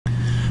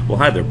Well,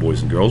 hi there,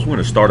 boys and girls. We're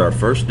going to start our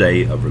first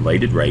day of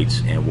related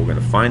rates, and we're going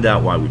to find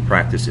out why we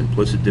practice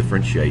implicit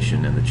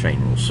differentiation and the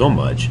chain rule so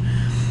much.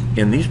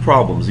 In these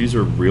problems, these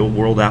are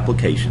real-world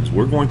applications.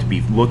 We're going to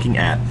be looking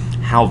at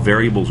how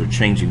variables are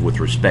changing with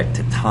respect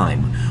to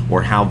time,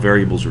 or how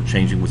variables are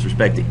changing with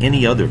respect to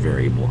any other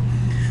variable.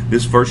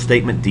 This first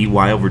statement, dy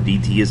over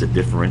dt, is a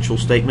differential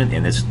statement,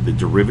 and it's the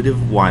derivative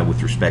of y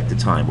with respect to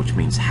time, which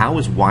means how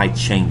is y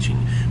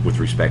changing with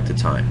respect to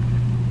time.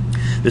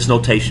 This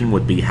notation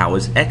would be how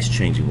is x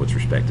changing with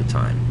respect to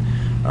time.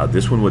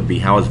 This one would be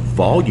how is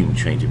volume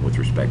changing with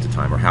respect to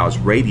time, or how is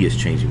radius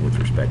changing with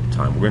respect to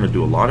time. We're going to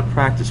do a lot of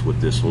practice with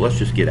this, so let's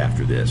just get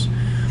after this.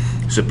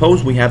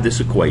 Suppose we have this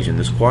equation,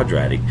 this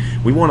quadratic.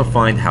 We want to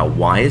find how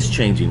y is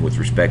changing with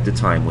respect to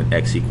time when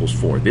x equals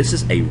 4. This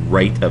is a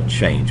rate of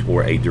change,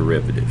 or a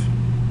derivative.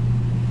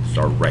 It's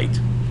our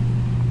rate.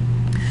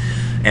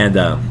 And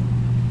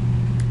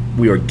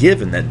we are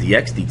given that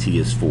dx dt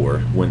is 4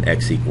 when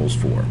x equals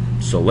 4.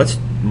 So let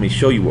me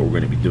show you what we're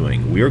going to be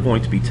doing. We are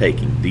going to be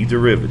taking the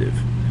derivative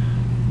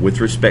with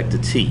respect to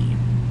t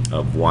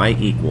of y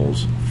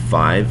equals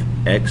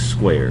 5x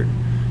squared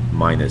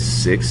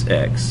minus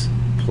 6x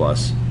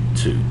plus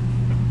 2.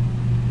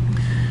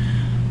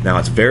 Now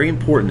it's very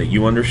important that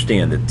you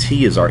understand that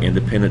t is our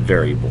independent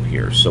variable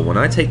here. So when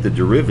I take the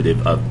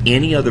derivative of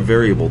any other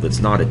variable that's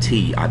not a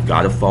t, I've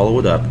got to follow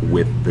it up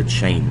with the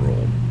chain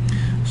rule.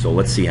 So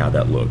let's see how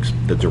that looks.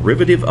 The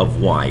derivative of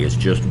y is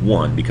just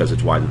 1 because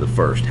it's y to the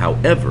first.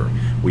 However,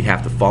 we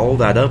have to follow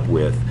that up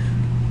with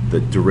the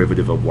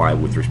derivative of y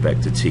with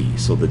respect to t.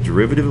 So the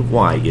derivative of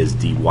y is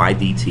dy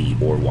dt,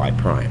 or y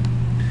prime.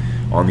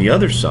 On the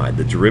other side,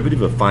 the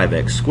derivative of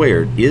 5x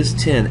squared is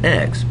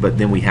 10x, but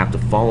then we have to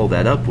follow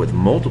that up with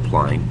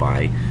multiplying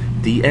by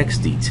dx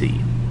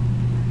dt.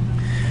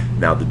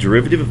 Now the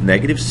derivative of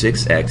negative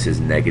 6x is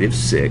negative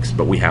 6,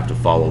 but we have to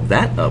follow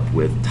that up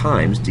with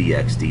times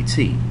dx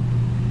dt.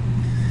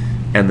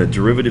 And the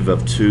derivative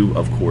of 2,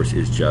 of course,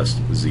 is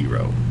just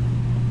 0.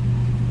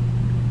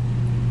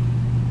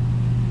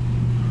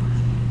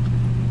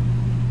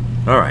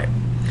 Alright.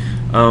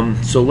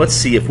 So let's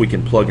see if we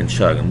can plug and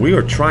chug. And we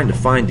are trying to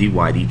find dy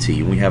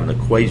dt, and we have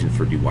an equation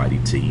for dy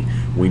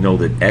dt. We know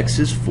that x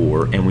is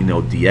 4, and we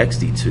know dx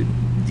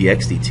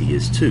dt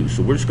is 2.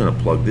 So we're just going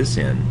to plug this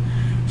in.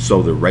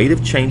 So the rate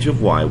of change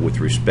of y with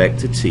respect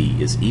to t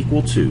is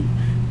equal to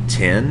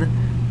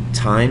 10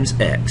 times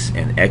x,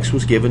 and x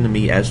was given to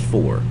me as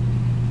 4,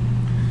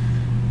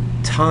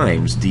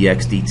 times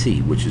dx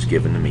dt, which is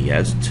given to me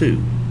as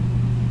 2,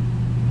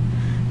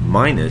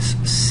 minus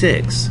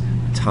 6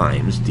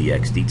 times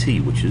dx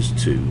dt, which is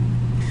 2.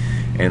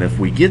 And if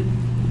we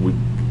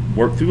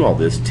work through all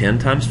this, 10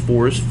 times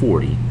 4 is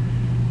 40,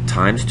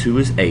 times 2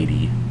 is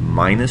 80,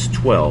 minus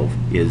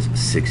 12 is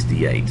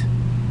 68.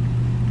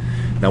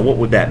 Now what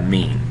would that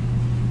mean?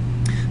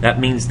 That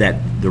means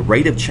that the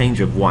rate of change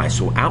of y,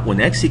 so out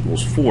when x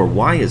equals 4,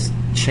 y is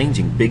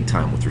changing big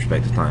time with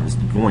respect to time. It's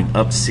going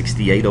up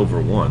 68 over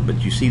 1.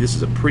 But you see this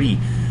is a pretty,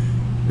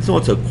 it's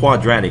a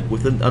quadratic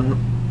with a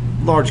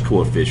large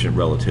coefficient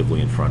relatively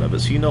in front of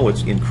us. You know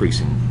it's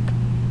increasing.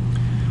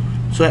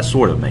 So that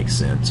sort of makes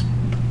sense.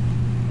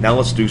 Now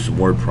let's do some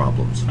word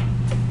problems.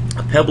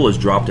 A pebble is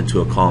dropped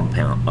into a pond,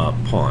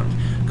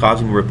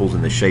 causing ripples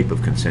in the shape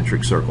of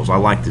concentric circles. I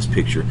like this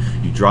picture.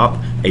 You drop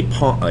a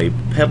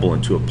pebble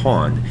into a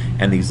pond,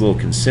 and these little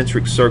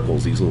concentric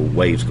circles, these little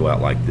waves go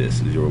out like this,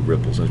 these little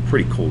ripples, and it's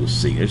pretty cool to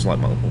see. It's like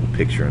my little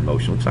picture in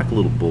motion. It looks like a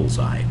little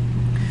bullseye.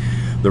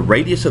 The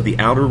radius of the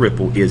outer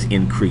ripple is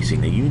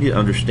increasing. Now you need to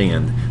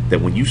understand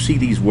that when you see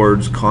these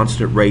words,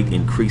 constant rate,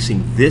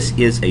 increasing, this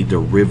is a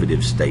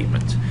derivative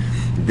statement.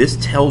 This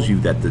tells you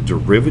that the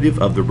derivative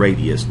of the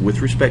radius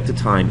with respect to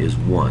time is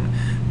 1.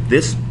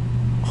 This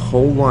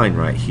whole line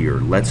right here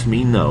lets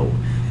me know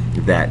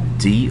that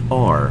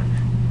dr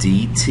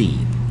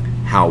dt,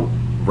 how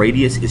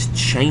radius is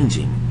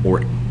changing,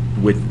 or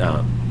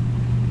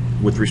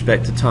with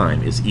respect to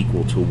time, is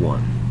equal to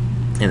 1.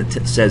 And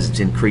it says it's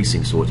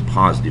increasing, so it's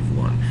positive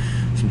 1.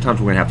 Sometimes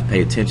we're going to have to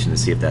pay attention to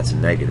see if that's a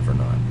negative or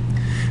not.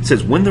 It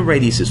says when the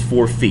radius is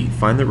 4 feet,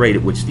 find the rate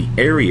at which the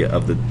area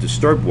of the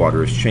disturbed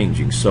water is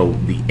changing. So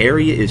the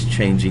area is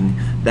changing.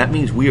 That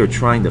means we are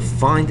trying to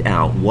find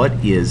out what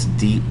is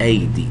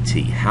dA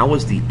dt. How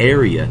is the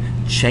area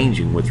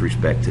changing with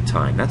respect to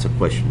time? That's a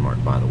question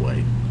mark, by the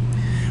way.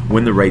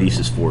 When the radius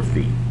is 4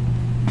 feet.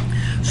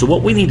 So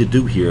what we need to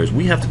do here is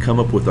we have to come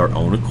up with our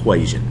own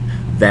equation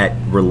that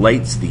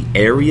relates the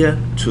area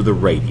to the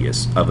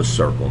radius of a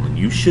circle. And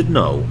you should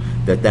know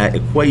that that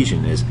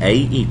equation is A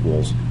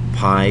equals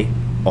pi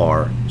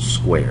r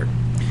squared.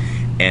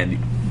 And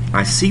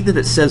I see that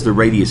it says the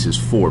radius is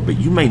 4, but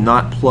you may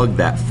not plug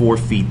that 4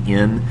 feet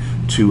in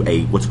to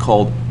what's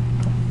called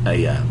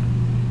a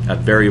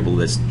variable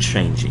that's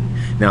changing.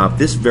 Now if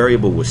this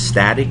variable was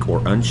static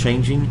or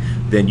unchanging,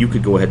 then you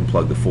could go ahead and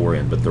plug the 4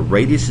 in. But the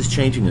radius is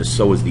changing, and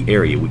so is the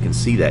area. We can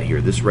see that here.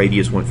 This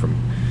radius went from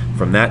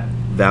that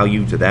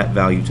value to that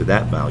value to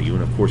that value,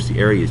 and of course the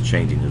area is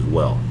changing as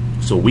well.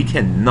 So we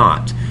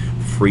cannot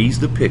freeze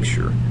the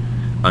picture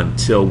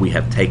until we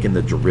have taken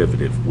the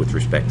derivative with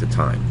respect to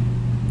time.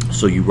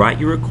 So you write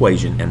your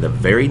equation, and the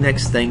very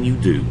next thing you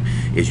do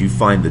is you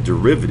find the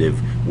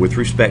derivative with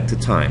respect to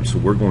time. So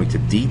we're going to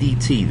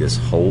ddt this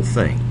whole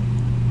thing.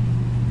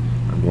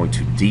 I'm going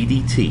to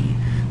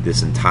ddt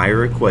this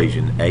entire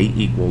equation, a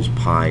equals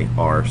pi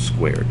r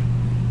squared.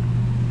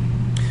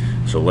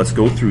 So let's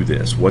go through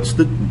this.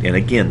 And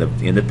again, the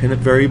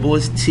independent variable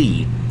is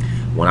t.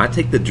 When I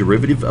take the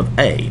derivative of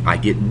a, I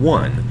get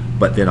 1,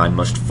 but then I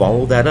must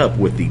follow that up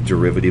with the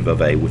derivative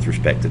of a with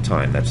respect to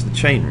time. That's the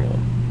chain rule.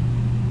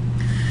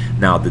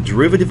 Now, the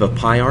derivative of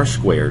pi r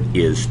squared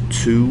is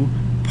 2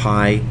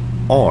 pi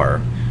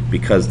r,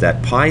 because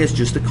that pi is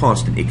just a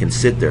constant. It can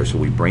sit there, so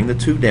we bring the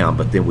 2 down,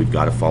 but then we've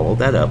got to follow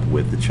that up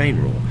with the chain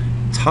rule,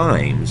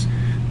 times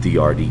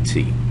dr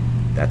dt.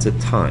 That's a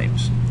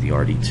times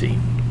dr dt.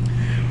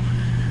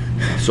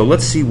 So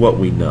let's see what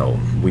we know.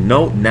 We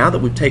know now that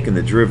we've taken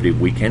the derivative,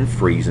 we can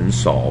freeze and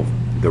solve.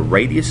 The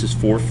radius is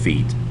 4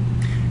 feet,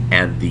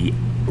 and the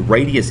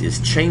radius is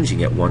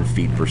changing at 1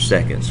 feet per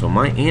second. So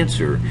my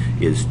answer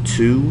is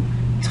 2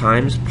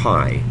 times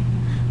pi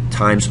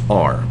times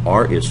r.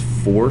 R is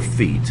 4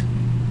 feet.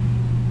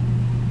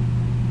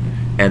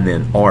 And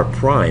then r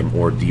prime,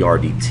 or dr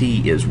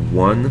dt, is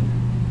 1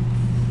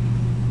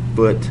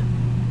 foot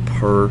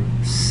per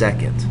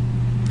second.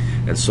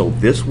 And so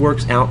this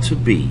works out to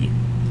be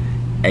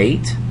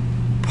 8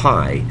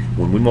 pi.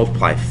 When we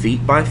multiply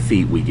feet by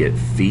feet, we get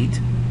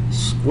feet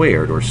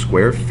squared, or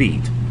square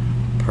feet,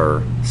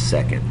 per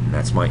second. And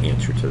that's my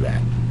answer to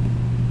that.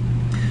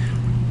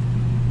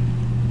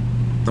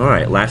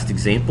 Alright, last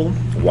example.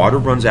 Water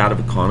runs out of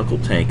a conical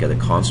tank at a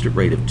constant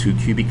rate of 2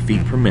 cubic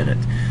feet per minute.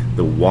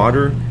 The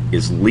water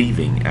is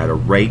leaving at a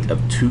rate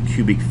of 2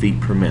 cubic feet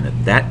per minute.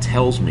 That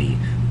tells me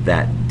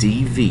that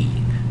dV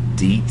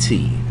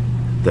dt,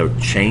 the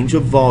change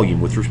of volume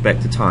with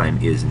respect to time,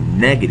 is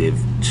negative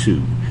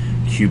 2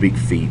 cubic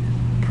feet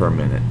per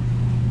minute.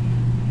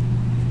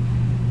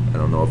 I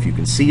don't know if you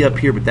can see up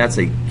here, but that's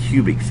a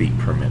cubic feet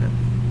per minute.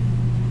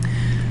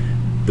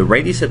 The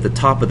radius at the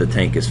top of the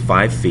tank is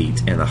 5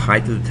 feet, and the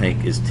height of the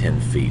tank is 10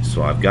 feet.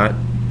 So I've got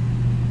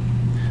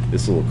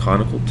this little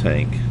conical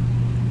tank.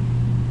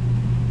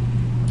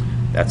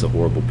 That's a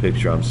horrible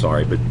picture, I'm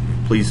sorry, but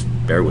please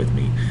bear with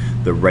me.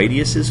 The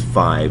radius is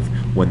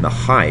 5 when the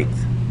height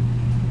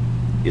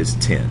is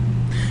 10.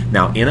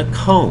 Now, in a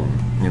cone,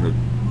 in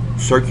a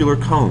circular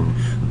cone,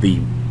 the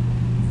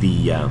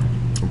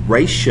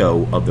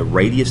ratio of the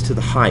radius to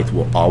the height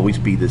will always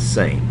be the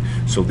same.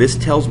 So this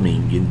tells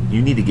me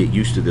you need to get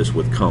used to this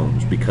with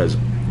cones, because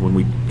when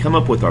we come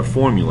up with our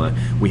formula,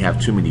 we have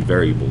too many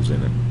variables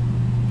in it.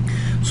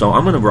 So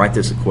I'm going to write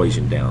this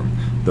equation down.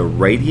 The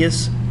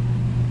radius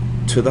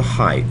to the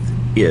height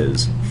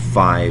is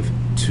 5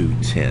 to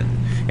 10.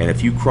 And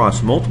if you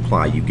cross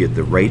multiply, you get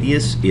the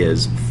radius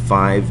is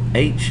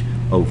 5h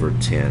over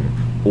 10,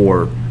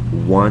 or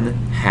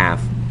 1/2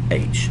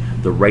 h.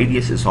 The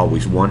radius is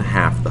always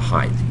 1/2 the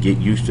height. Get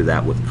used to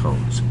that with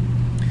cones.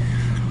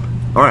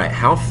 Alright,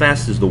 how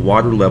fast is the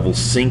water level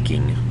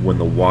sinking when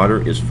the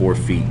water is 4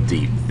 feet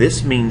deep?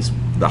 This means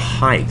the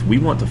height. We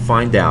want to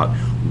find out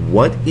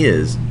what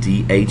is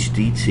dh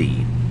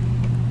dt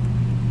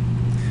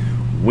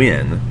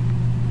when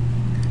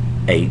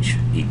h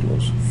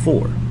equals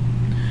 4.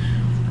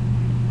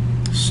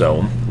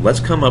 So let's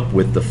come up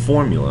with the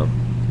formula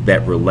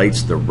that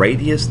relates the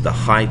radius, the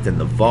height, and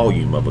the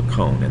volume of a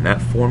cone. And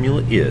that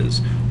formula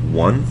is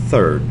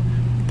 1/3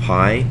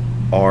 pi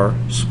r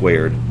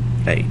squared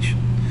h.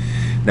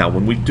 Now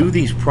when we do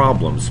these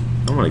problems,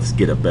 I want to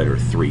get a better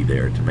 3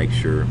 there to make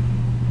sure.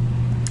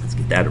 Let's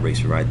get that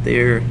eraser right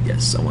there.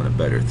 Yes, I want a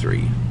better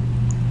 3.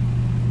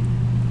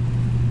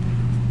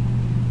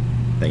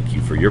 Thank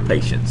you for your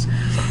patience.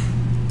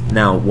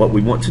 Now, what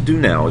we want to do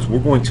now is we're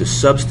going to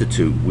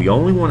substitute. We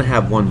only want to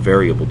have one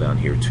variable down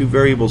here. 2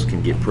 variables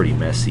can get pretty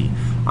messy.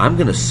 I'm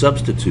going to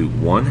substitute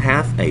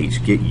 1/2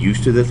 h. Get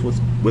used to this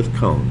with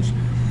cones.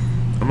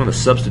 I'm going to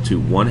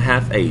substitute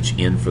 1/2 h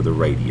in for the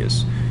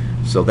radius.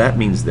 So that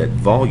means that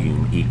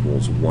volume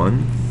equals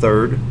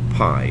 1/3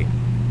 pi.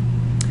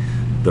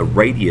 The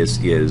radius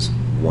is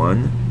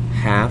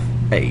 1/2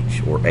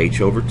 h, or h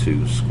over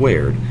 2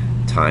 squared,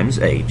 times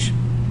h,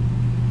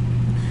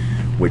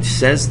 which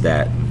says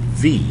that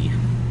V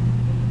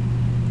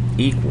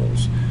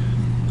equals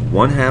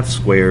 1/2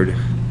 squared,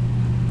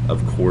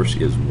 of course,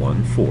 is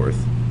 1/4,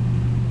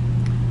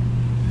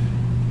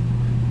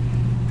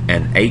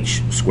 and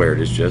h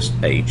squared is just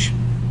h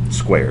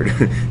squared,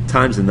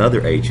 times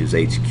another h is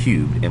h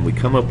cubed, and we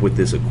come up with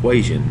this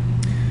equation.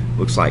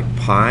 Looks like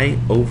pi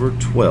over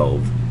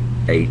 12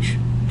 h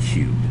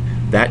cubed.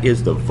 That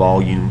is the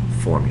volume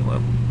formula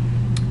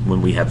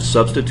when we have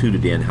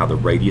substituted in how the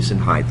radius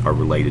and height are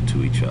related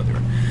to each other.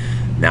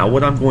 Now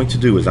what I'm going to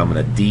do is I'm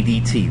going to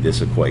ddt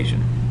this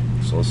equation.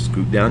 So let's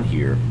scoot down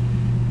here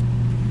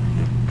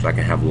so I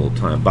can have a little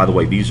time. By the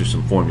way, these are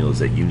some formulas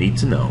that you need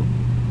to know.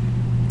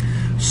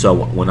 So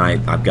when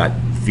I've got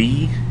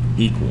V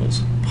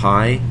equals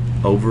pi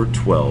over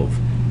 12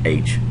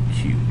 h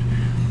cubed.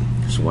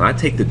 So when I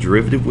take the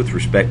derivative with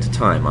respect to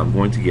time, I'm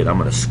going to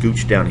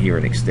scooch down here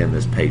and extend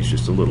this page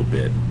just a little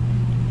bit.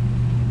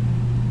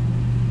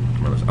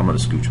 I'm going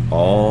to scooch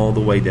all the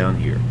way down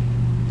here.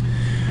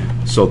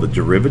 So the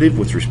derivative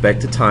with respect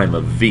to time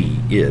of v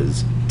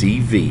is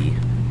dv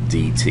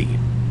dt.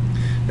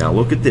 Now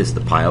look at this.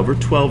 The pi over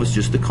 12 is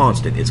just a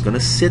constant. It's going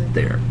to sit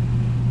there.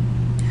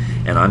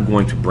 And I'm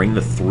going to bring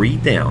the 3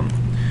 down,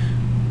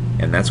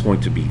 and that's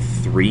going to be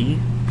 3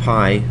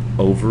 pi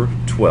over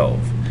 12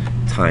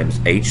 times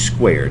h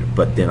squared,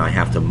 but then I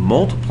have to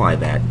multiply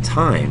that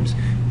times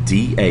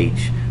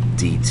dh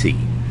dt,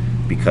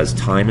 because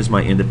time is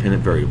my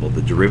independent variable.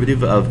 The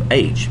derivative of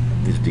h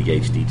is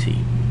dh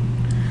dt.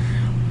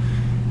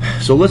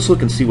 So let's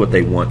look and see what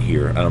they want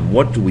here.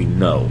 What do we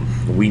know?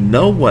 We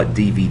know what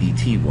dv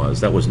dt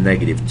was. That was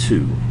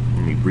 -2.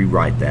 Let me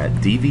rewrite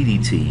that. dv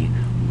dt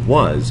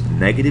was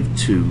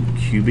 -2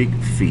 cubic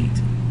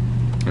feet,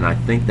 and I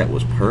think that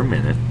was per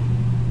minute.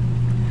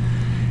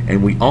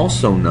 And we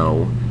also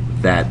know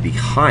that the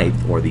height,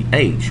 or the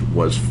h,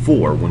 was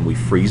 4 when we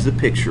freeze the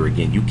picture.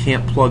 Again, you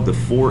can't plug the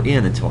 4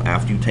 in until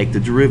after you take the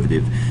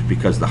derivative,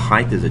 because the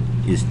height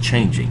is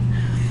changing.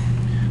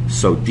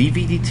 So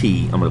dv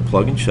dt, I'm going to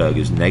plug and chug,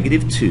 is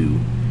 -2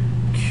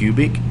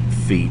 cubic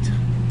feet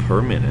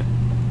per minute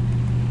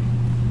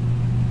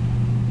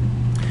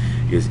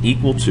is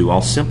equal to,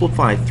 I'll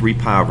simplify 3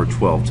 pi over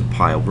 12 to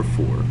pi over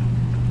 4.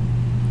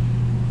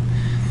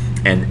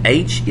 And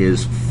h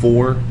is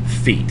 4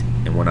 feet.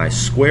 And when I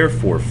square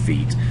 4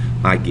 feet,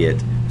 I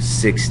get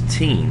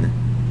 16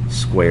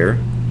 square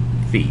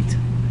feet.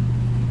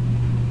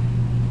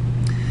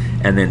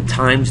 And then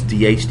times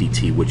dh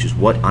dt, which is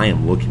what I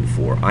am looking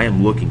for. I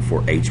am looking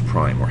for h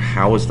prime, or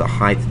how is the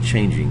height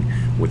changing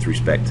with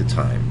respect to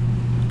time.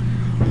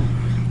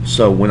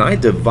 So when I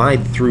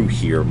divide through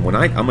here, I'm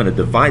going to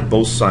divide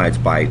both sides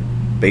by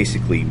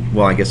basically,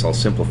 well, I guess I'll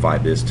simplify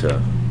this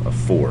to a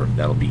 4.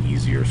 That'll be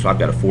easier. So I've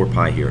got a 4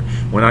 pi here.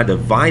 When I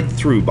divide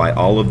through by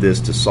all of this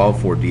to solve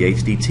for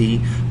dh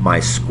dt, my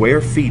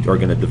square feet are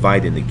going to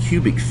divide into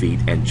cubic feet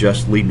and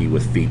just leave me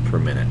with feet per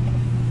minute.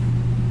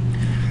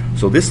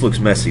 So this looks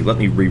messy. Let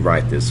me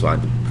rewrite this. So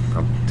I'll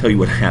tell you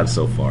what I have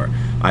so far.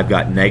 I've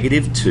got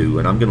 -2,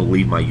 and I'm going to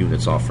leave my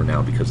units off for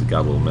now because it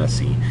got a little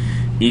messy,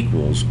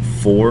 equals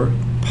 4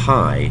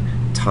 pi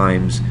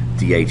times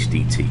dh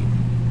dt.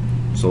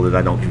 So that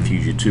I don't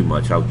confuse you too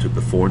much, I took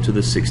the 4 into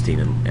the 16,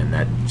 and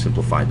that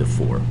simplified to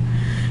 4.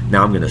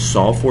 Now I'm going to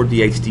solve for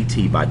dh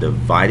dt by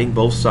dividing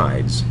both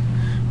sides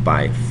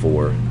by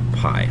 4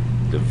 pi.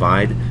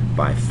 Divide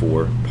by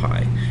 4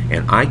 pi.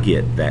 And I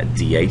get that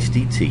dh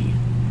dt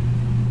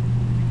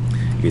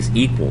is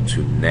equal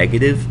to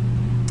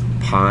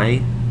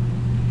 -pi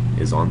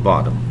is on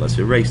bottom. Let's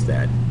erase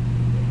that.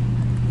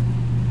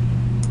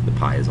 The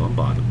pi is on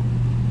bottom.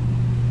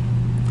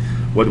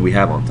 What do we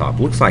have on top?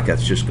 Looks like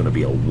that's just going to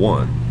be a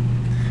 1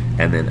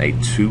 and then a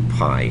 2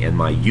 pi. And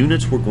my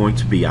units were going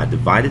to be, I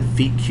divided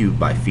feet cubed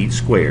by feet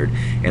squared,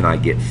 and I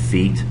get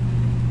feet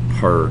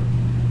per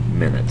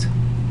minute.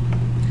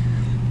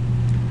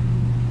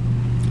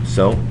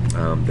 So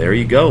there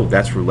you go.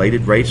 That's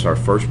related rates, our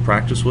first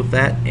practice with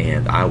that,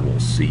 and I will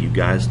see you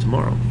guys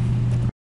tomorrow.